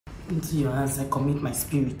Into your hands I commit my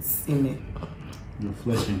spirits. Amen. Your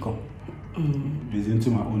flesh and come. Is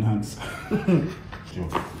into my own hands.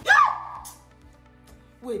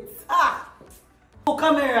 Wait. Oh,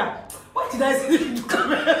 camera. Why did I say to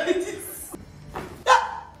camera like this?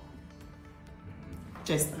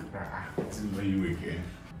 Chest. This is where you again.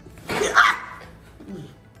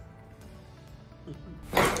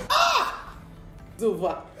 It's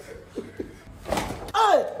over.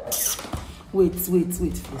 Wait first.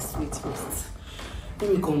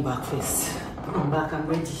 Let me come back first. I'm back, I'm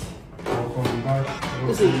ready. Welcome back.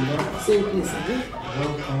 Same place, okay?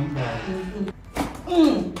 Welcome back.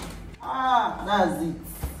 That's it.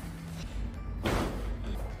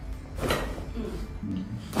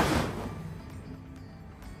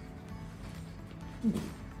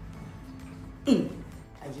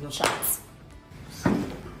 I did not shout.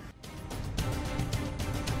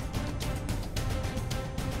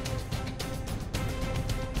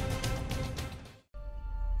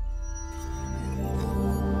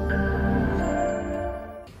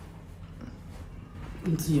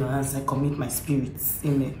 Into your hands I commit my spirits.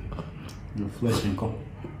 Amen. Your flesh and come.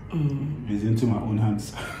 Is into my own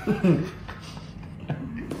hands.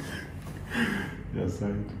 Yes,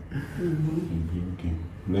 side. Okay.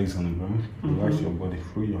 Legs on the ground. Relax your body.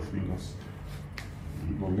 Free your fingers.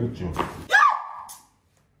 But let your.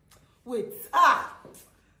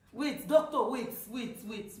 Wait, doctor, wait.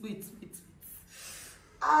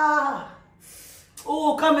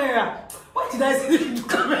 Oh, camera. Why did I say to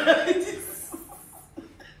camera like this?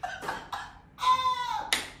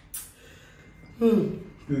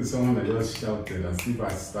 This is someone that just shouted as if I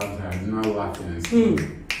stabbed her. I'm now laughing and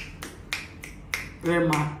screaming.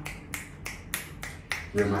 Rema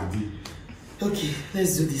D. Okay,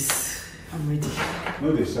 let's do this. I'm ready.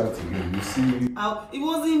 No, they shout again. You see? It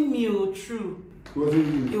wasn't me, true. It wasn't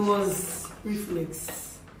you. It was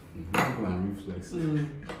reflex. People and reflex.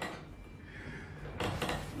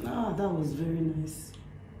 That was very nice.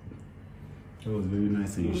 That was very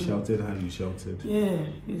nice. And you shouted how you shouted. Yeah,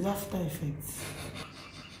 it's after effects.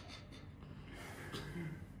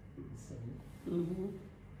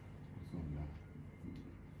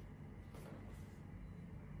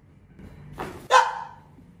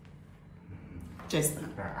 Chest.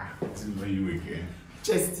 This is where you again.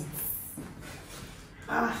 Chest it.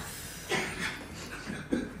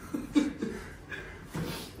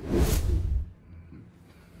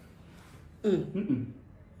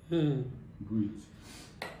 Breathe.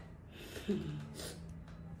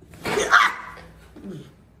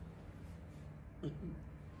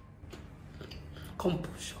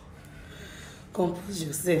 Compose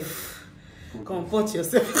yourself. Comport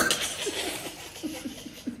yourself.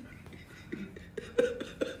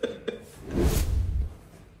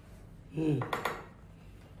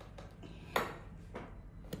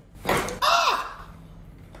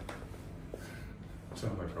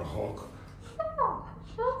 Sound like a hawk.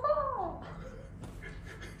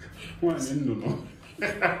 Why no?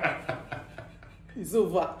 It's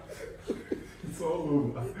over. It's all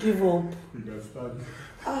over. Give up. You can start.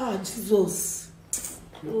 Jesus.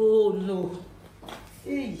 Oh no.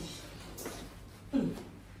 Hey.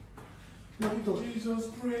 Jesus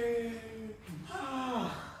pray.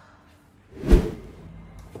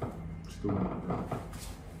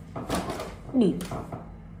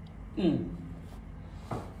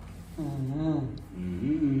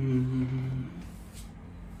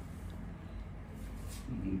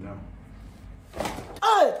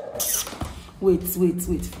 Wait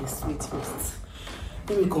first.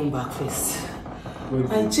 Let me come back first.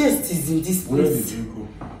 My chest is in this place. Where did you go?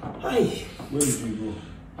 Hi. Where did you go?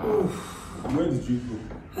 Oh. Where did you go?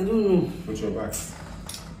 I don't know. Put your back.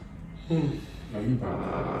 Are you back?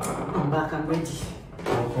 I'm back, I'm ready.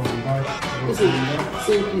 Welcome back.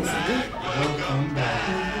 Same place, okay? Welcome back.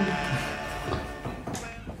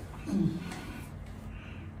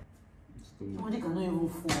 Nobody cannot even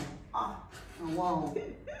fall. Wow.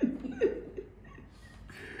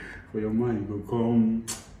 For your mind, go come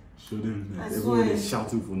show them that everyone is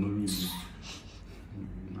shouting for no reason.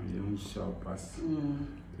 Now you don't shout past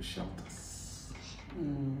the shouters.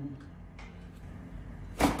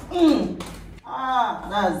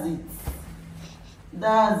 That's it.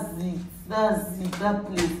 That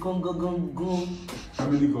place. Go. How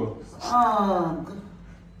many calls?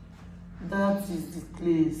 That is the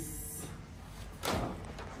place.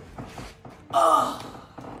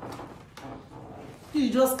 You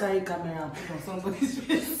just carry camera and put on somebody's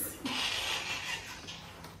face.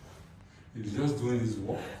 He's just doing his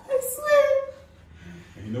work. I swear.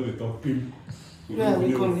 And you know the top pimp. Yeah,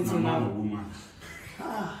 we call it man or woman.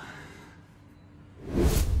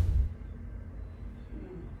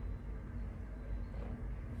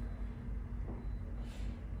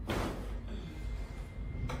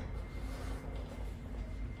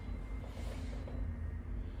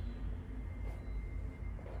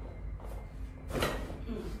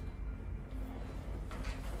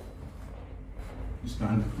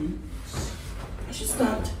 Stand, please. I should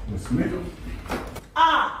stand. Yes, ma'am.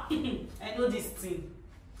 Ah! I know this thing.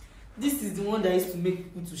 This is the one that used to make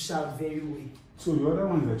people to shout very well. So the other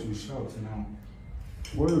one that you shout now,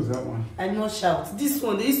 what is that one? I not shout. This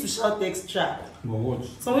one, they used to shout extra. But what?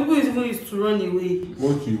 Some people even used to run away.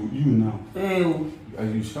 What you now? Oh.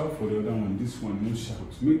 As you shout for the other one, this one, no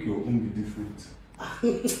shout. Make your own be different.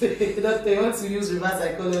 Doctor, you want to use reverse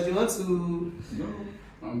psychology? You want to... No,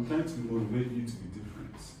 I'm trying to motivate you to be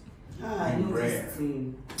different. Ah, I know this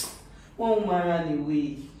thing. One woman ran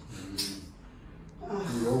away.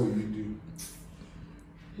 What will you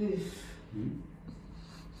do?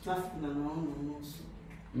 Nothing, no.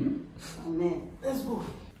 Hmm? Amen. Let's go.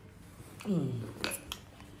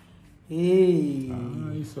 Hey.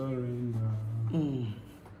 I surrender.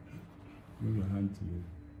 Move your hand to your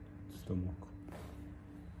stomach.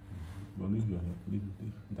 But leave your head, leave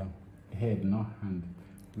it down. Head, not hand.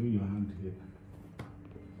 Leave your hand here.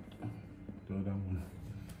 The other one.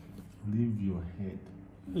 Leave your head.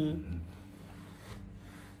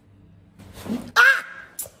 Ah!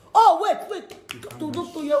 Oh, wait.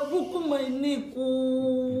 Doctor, you have broken my neck.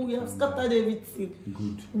 Oh, you have scattered everything.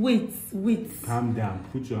 Good. Wait. Calm down.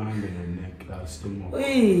 Put your hand on your neck, stomach.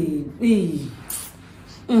 Hey.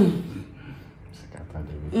 Scattered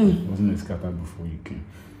everything. Wasn't it scattered before you came?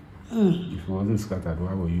 If it wasn't scattered,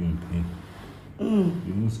 why were you in pain?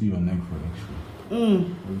 You don't see your neck for X-ray.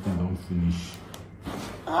 Everything don't finish.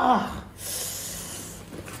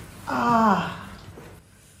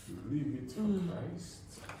 Leave it for Christ.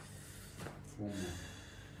 One more.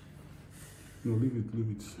 No, leave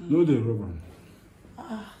it. No, the rubber.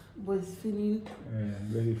 But it's feeling...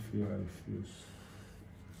 Let it feel how it feels.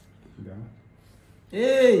 Down.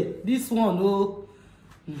 Hey, this one, oh.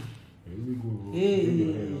 Here we go. Hey. Lift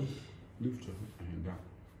your head up. Lift your hand down.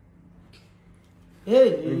 Hey.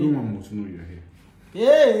 Everyone must know you're here.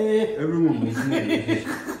 Hey. Everyone must know you're here.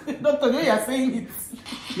 Doctor, you are saying it.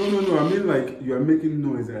 No. I mean, like, you are making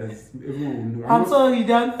noise as everyone will know. I'm sorry,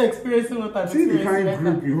 they are not experiencing what I'm See experiencing. the kind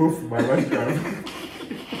group you hold for my lifetime.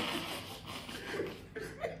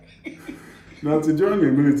 Now, to join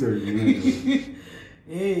the military, you know.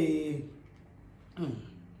 Hey.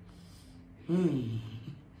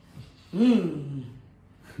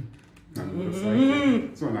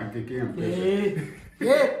 So now, kicking and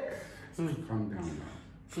pressure. Calm down now.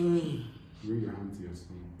 Bring your hand to your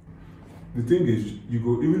stomach. The thing is, you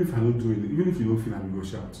go, even if I don't do it, even if you don't feel I'm, you go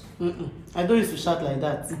shout. I don't used to shout like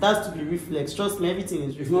that. It has to be reflex. Trust me, everything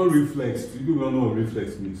is reflex. It's not reflex. People don't know what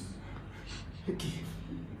reflex means. Okay.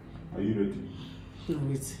 Are you ready? No,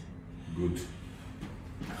 wait. Good.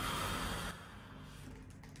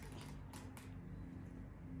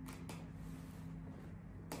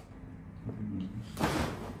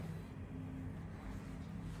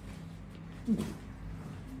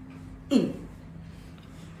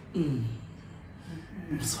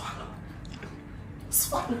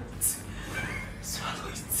 Swallow it.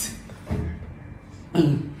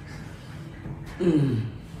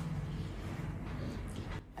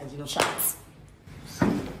 I did not shout.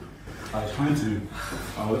 I was trying to,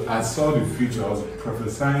 I saw the future, I was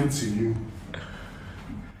prophesying to you,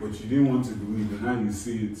 but you didn't want to believe, and now you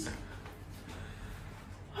see it.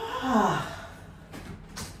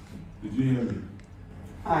 Did you hear me?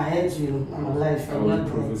 I heard you. I'm alive. I was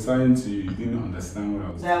prophesying to you, you didn't understand what I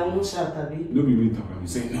was saying. I won't shout, Abby. No be me talking, I'm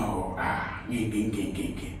saying, no,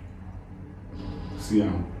 See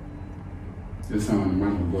how? This how the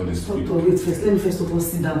man of God is speaking. Doctor, wait first. Let me first of all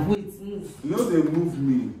sit down. Wait, move. No, they move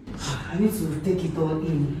me. I need to take it all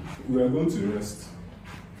in. We are going to rest.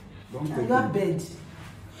 Don't take That bed.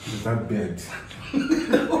 That bed.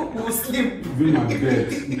 We'll sleep. Even my bed.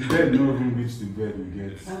 The bed no even reach the bed we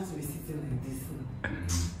get. I have to be sitting like this now.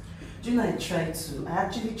 Do you know, I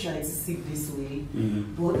actually tried to sit this way,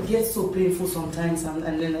 but it gets so painful sometimes,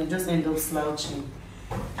 and then I just end up slouching.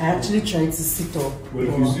 I actually tried to sit up. Well,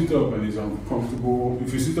 if you sit up and it's uncomfortable,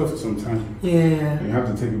 if you sit up for some time, yeah, you have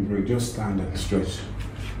to take a break, just stand and stretch,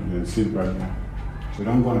 and then sit right now. So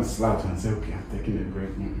don't go and slouch and say, okay, I'm taking a break.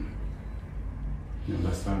 You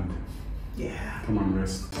understand? Yeah. Come on,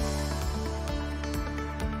 rest.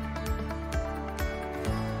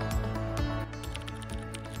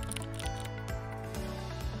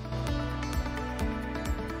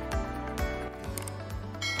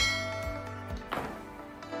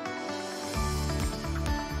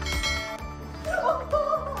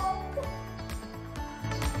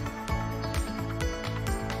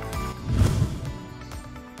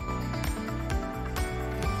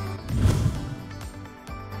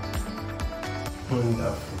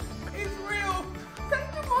 Wonderful. It's real. Thank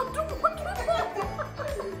you for doing it.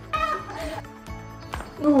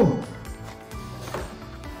 No.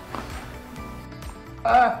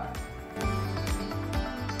 Ah.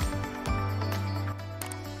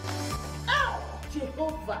 Ow!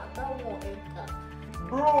 Jehovah, that won't enter.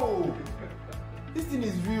 Bro, this thing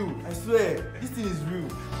is real. I swear, this thing is real.